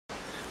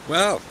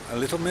Well, a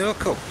little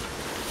miracle.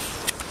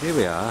 Here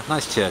we are,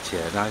 nice church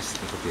here, nice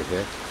little view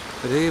here.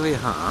 But here we are,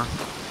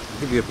 I'll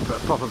give you a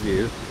proper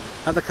view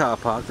at the car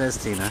park. There's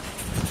Tina.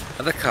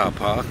 At the car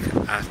park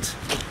at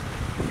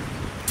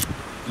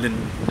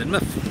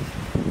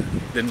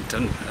Lynmouth.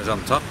 Linton is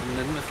on top and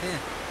Lynmouth here.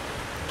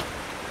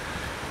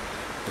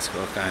 Let's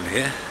walk down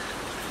here,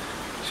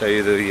 show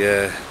you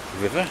the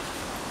river.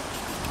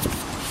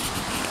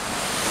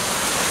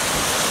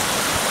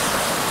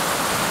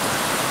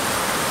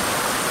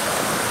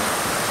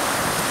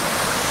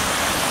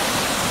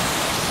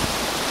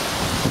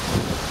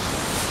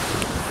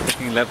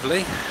 Looking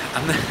lovely,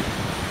 and the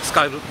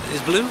sky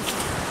is blue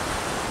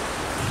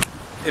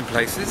in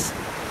places.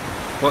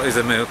 What is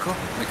a miracle,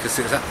 because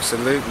it's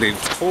absolutely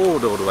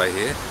poured all the way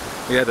here.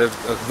 We had a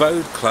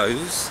road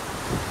close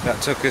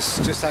that took us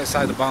just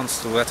outside of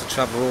Barnstable. We had to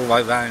travel all the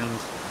way round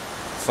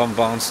from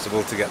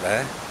Barnstable to get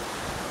there.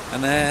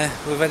 And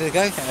we're ready to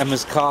go.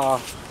 Emma's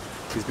car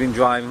has been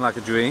driving like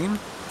a dream.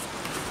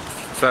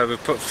 So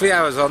we've put 3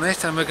 hours on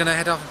it and we're going to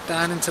head off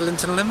down into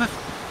Linton and Lynmouth.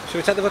 Shall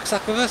we take the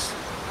rucksack with us?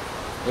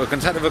 We're going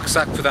to take the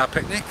rucksack with our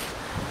picnic,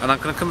 and I'm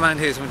going to come round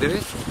here as we do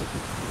it.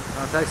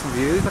 I'll take some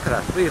views. Look at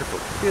that, beautiful,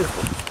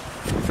 beautiful.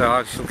 So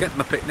I shall get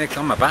my picnic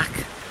on my back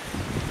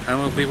and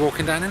we'll be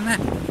walking down in there.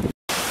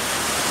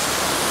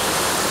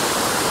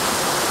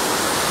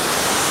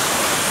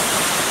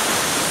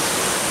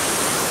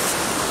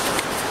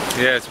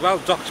 Yeah, it's well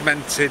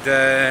documented.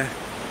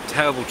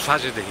 Terrible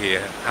tragedy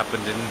here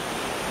happened in,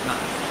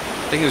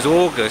 I think it was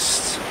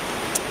August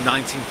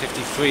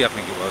 1953, I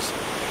think it was.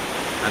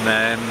 And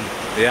then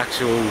there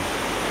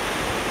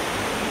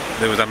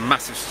was a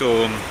massive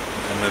storm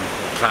and the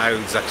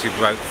clouds actually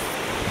broke.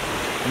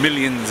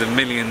 Millions and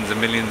millions and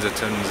millions of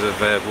tons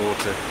of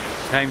water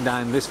came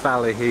down this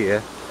valley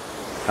here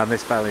and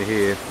this valley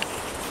here,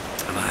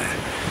 and I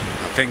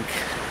think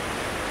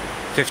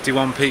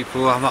 51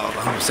 people, I'm not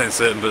 100%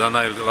 certain, but I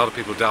know a lot of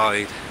people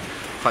died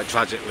quite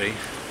tragically.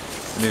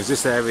 And there's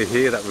this area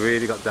here that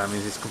really got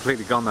damaged. It's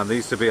completely gone now. There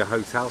used to be a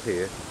hotel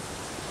here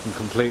and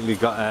completely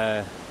got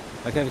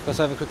okay,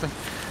 cross over quickly,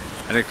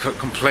 and it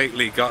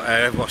completely got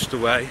washed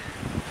away.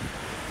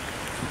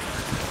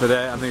 But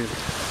I mean,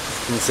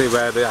 you can see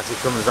where they actually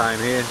comes down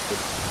here.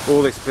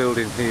 All this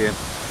building here,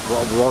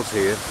 what was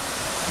here,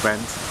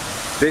 went.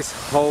 This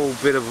whole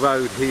bit of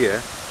road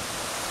here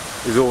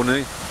is all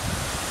new.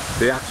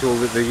 Those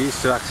houses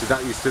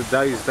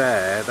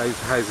there,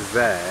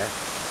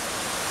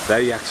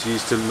 they actually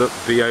used to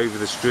be over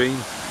the stream.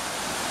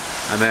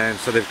 And then,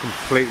 so they've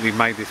completely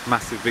made this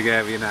massive big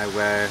area now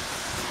where,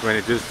 when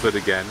it does flood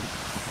again,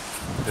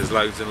 there's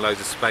loads and loads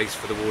of space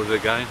for the water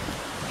to go.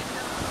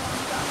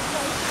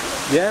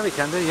 Yeah, we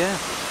can do, yeah.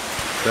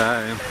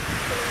 So,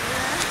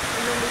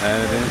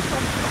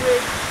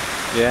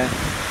 yeah,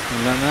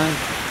 I don't know.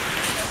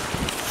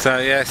 So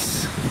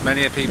yes,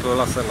 many people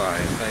lost their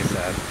lives, very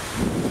sad.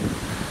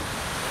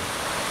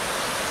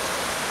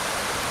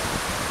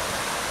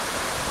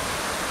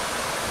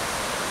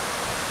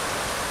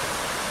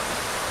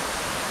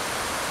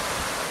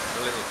 A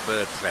little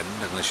bird friend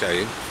I'm going to show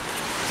you.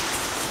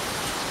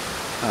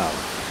 Oh,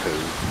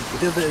 poo.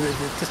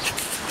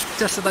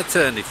 Just as I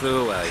turned, he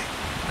flew away.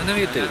 I knew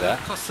you'd do that.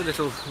 Across the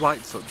little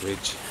Whitefoot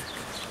Bridge.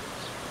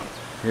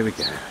 Here we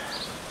go.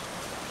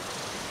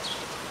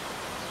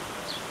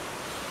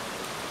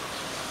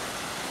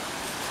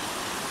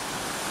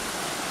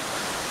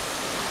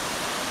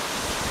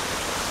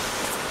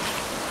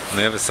 On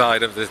the other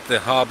side of the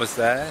harbour's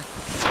there.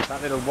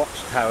 That little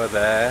watchtower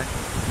there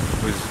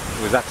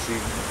was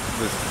actually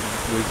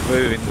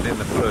ruined in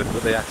the flood,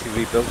 but they actually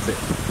rebuilt it.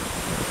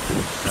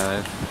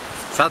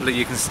 Sadly,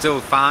 you can still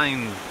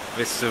find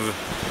bits of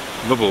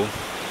rubble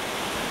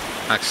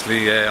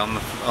actually on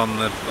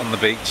the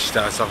beach.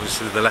 That's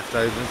obviously the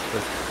leftovers.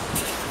 But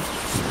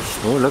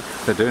oh, look,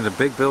 they're doing a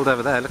big build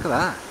over there. Look at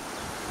that.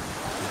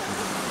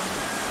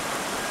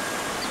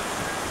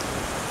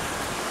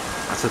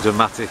 That's a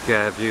dramatic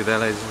view there,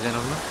 ladies and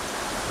gentlemen.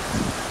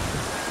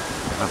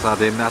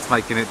 That's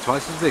making it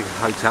twice as big a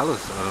hotel as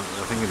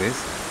I think it is.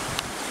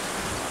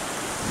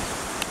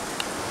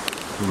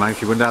 Maybe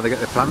you wonder how they get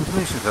their planning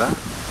permission for that.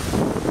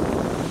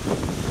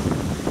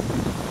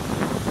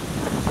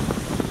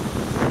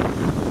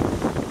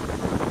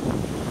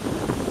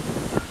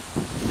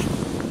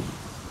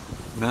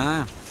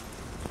 No.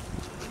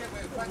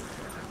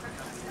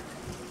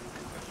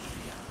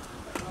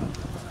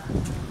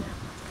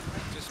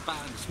 Just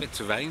about bits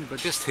of rain, but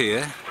just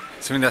here,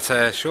 something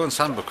that Sean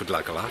Sandbrook would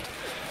like a lot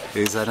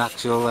is an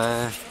actual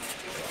the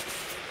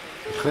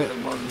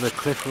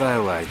Cliff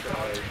Railway.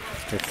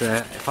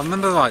 If I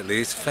remember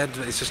rightly, it's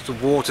just a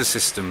water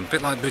system, a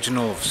bit like Bridge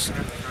Norths,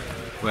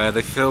 where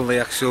they fill the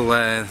actual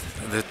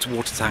the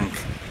water tank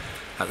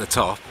at the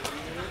top,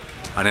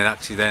 and it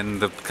actually then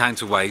the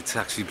counterweight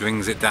actually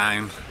brings it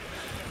down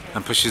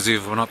and pushes the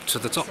other one up to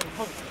the top.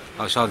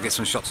 I shall get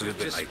some shots of it a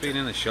bit later. I've been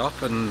in the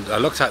shop and I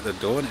looked out the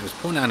door and it was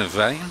pouring down of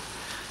rain,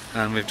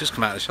 and we've just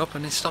come out of the shop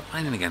and it stopped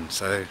raining again.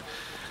 So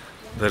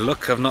the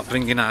luck of not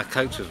bringing our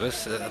coats with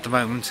us at the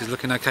moment is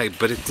looking okay,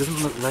 but it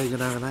doesn't look very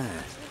good over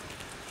there.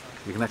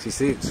 You can actually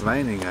see it's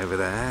raining over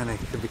there, and it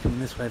could be coming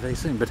this way very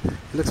soon, but it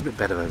looks a bit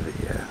better over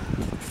here.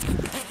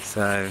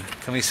 So,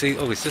 can we see?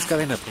 Oh, it's just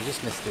going up. We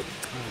just missed it.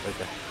 Oh,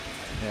 okay.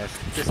 Yes,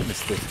 just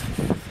missed it.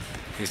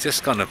 He's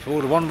just gone up.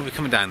 Oh, the one will be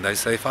coming down though,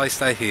 so if I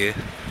stay here,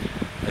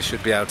 I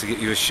should be able to get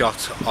you a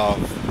shot of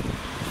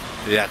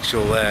the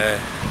actual the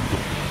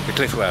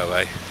cliff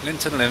railway.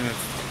 Linton Lynmouth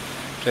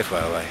cliff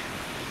railway.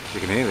 You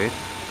can hear it.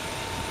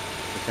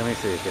 So can we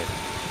see it again?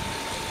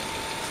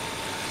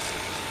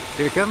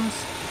 Here it comes.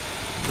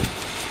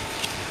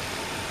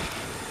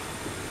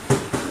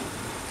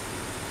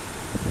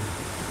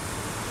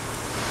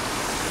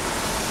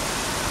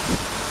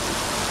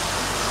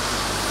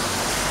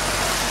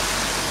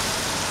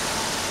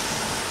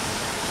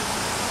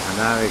 And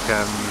now he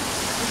comes.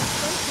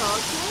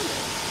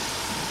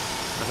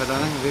 I don't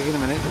know, we'll be in a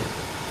minute.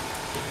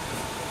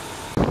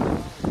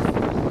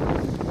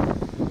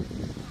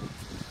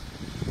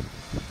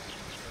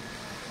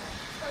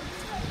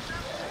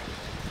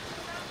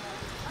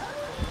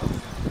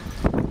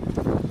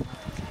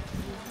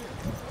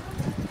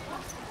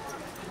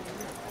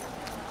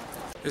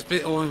 This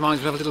bit all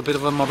reminds me of a little bit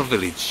of a model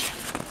village.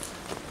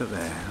 Look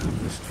there,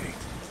 on the street.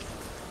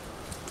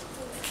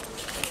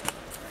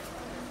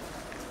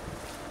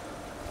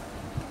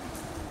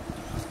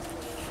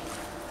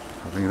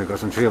 I think they've got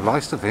some tree of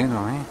life stuff in,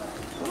 haven't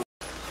they?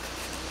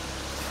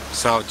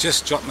 So I've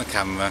just dropped my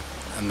camera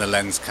and the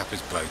lens cap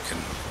is broken.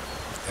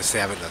 Let's see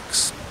how it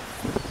looks.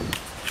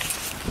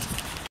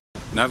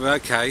 No, we're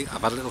okay.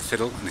 I've had a little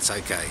fiddle and it's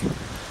okay.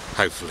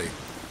 Hopefully.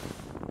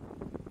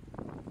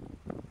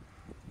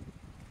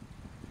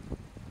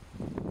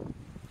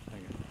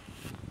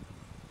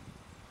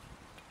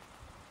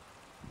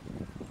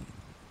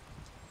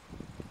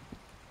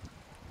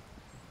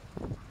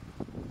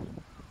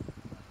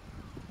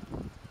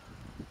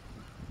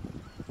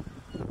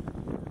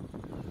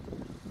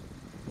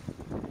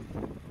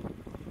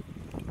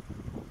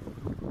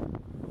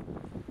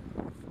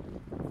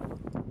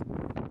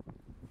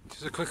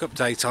 Just a quick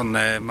update on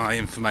my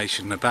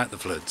information about the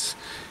floods.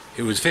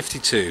 It was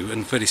 52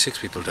 and 36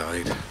 people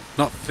died,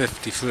 not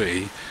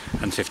 53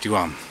 and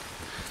 51.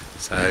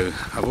 So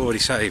I've already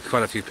saved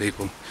quite a few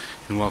people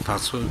in Wildpath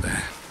Swoop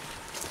there.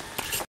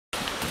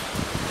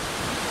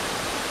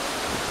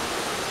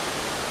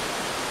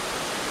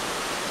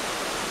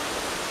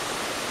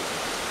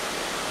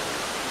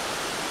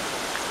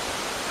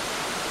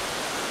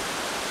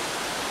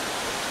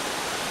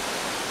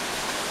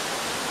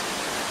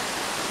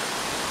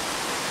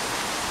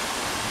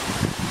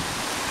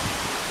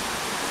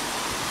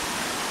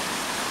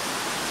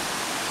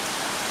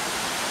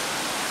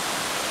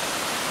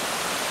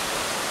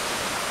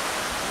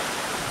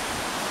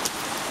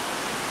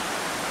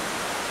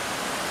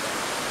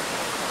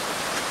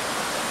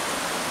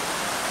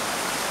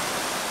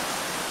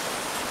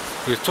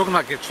 We were talking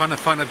about trying to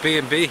find a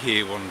B&B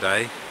here one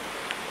day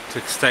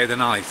to stay the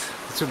night.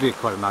 This would be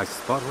quite a nice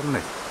spot, wouldn't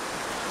it?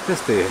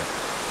 Just here.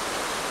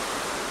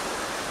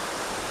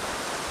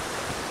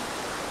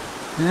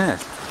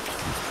 Yes.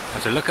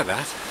 Have to look at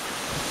that.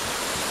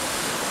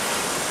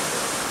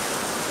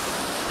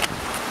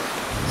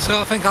 So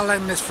I think I'll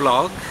end this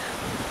vlog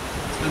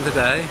and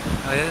today.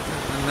 Oh yeah,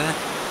 and there.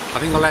 I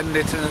think I'll end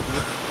it.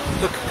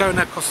 Look, going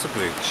across the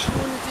bridge.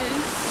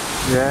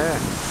 Yeah.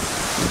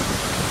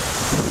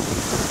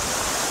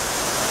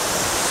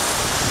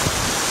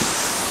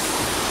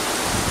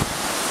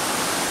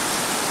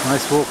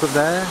 Nice walk up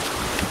there.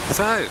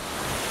 So,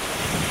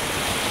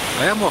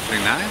 I am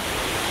waffling now.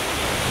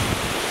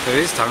 So it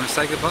is time to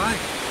say goodbye.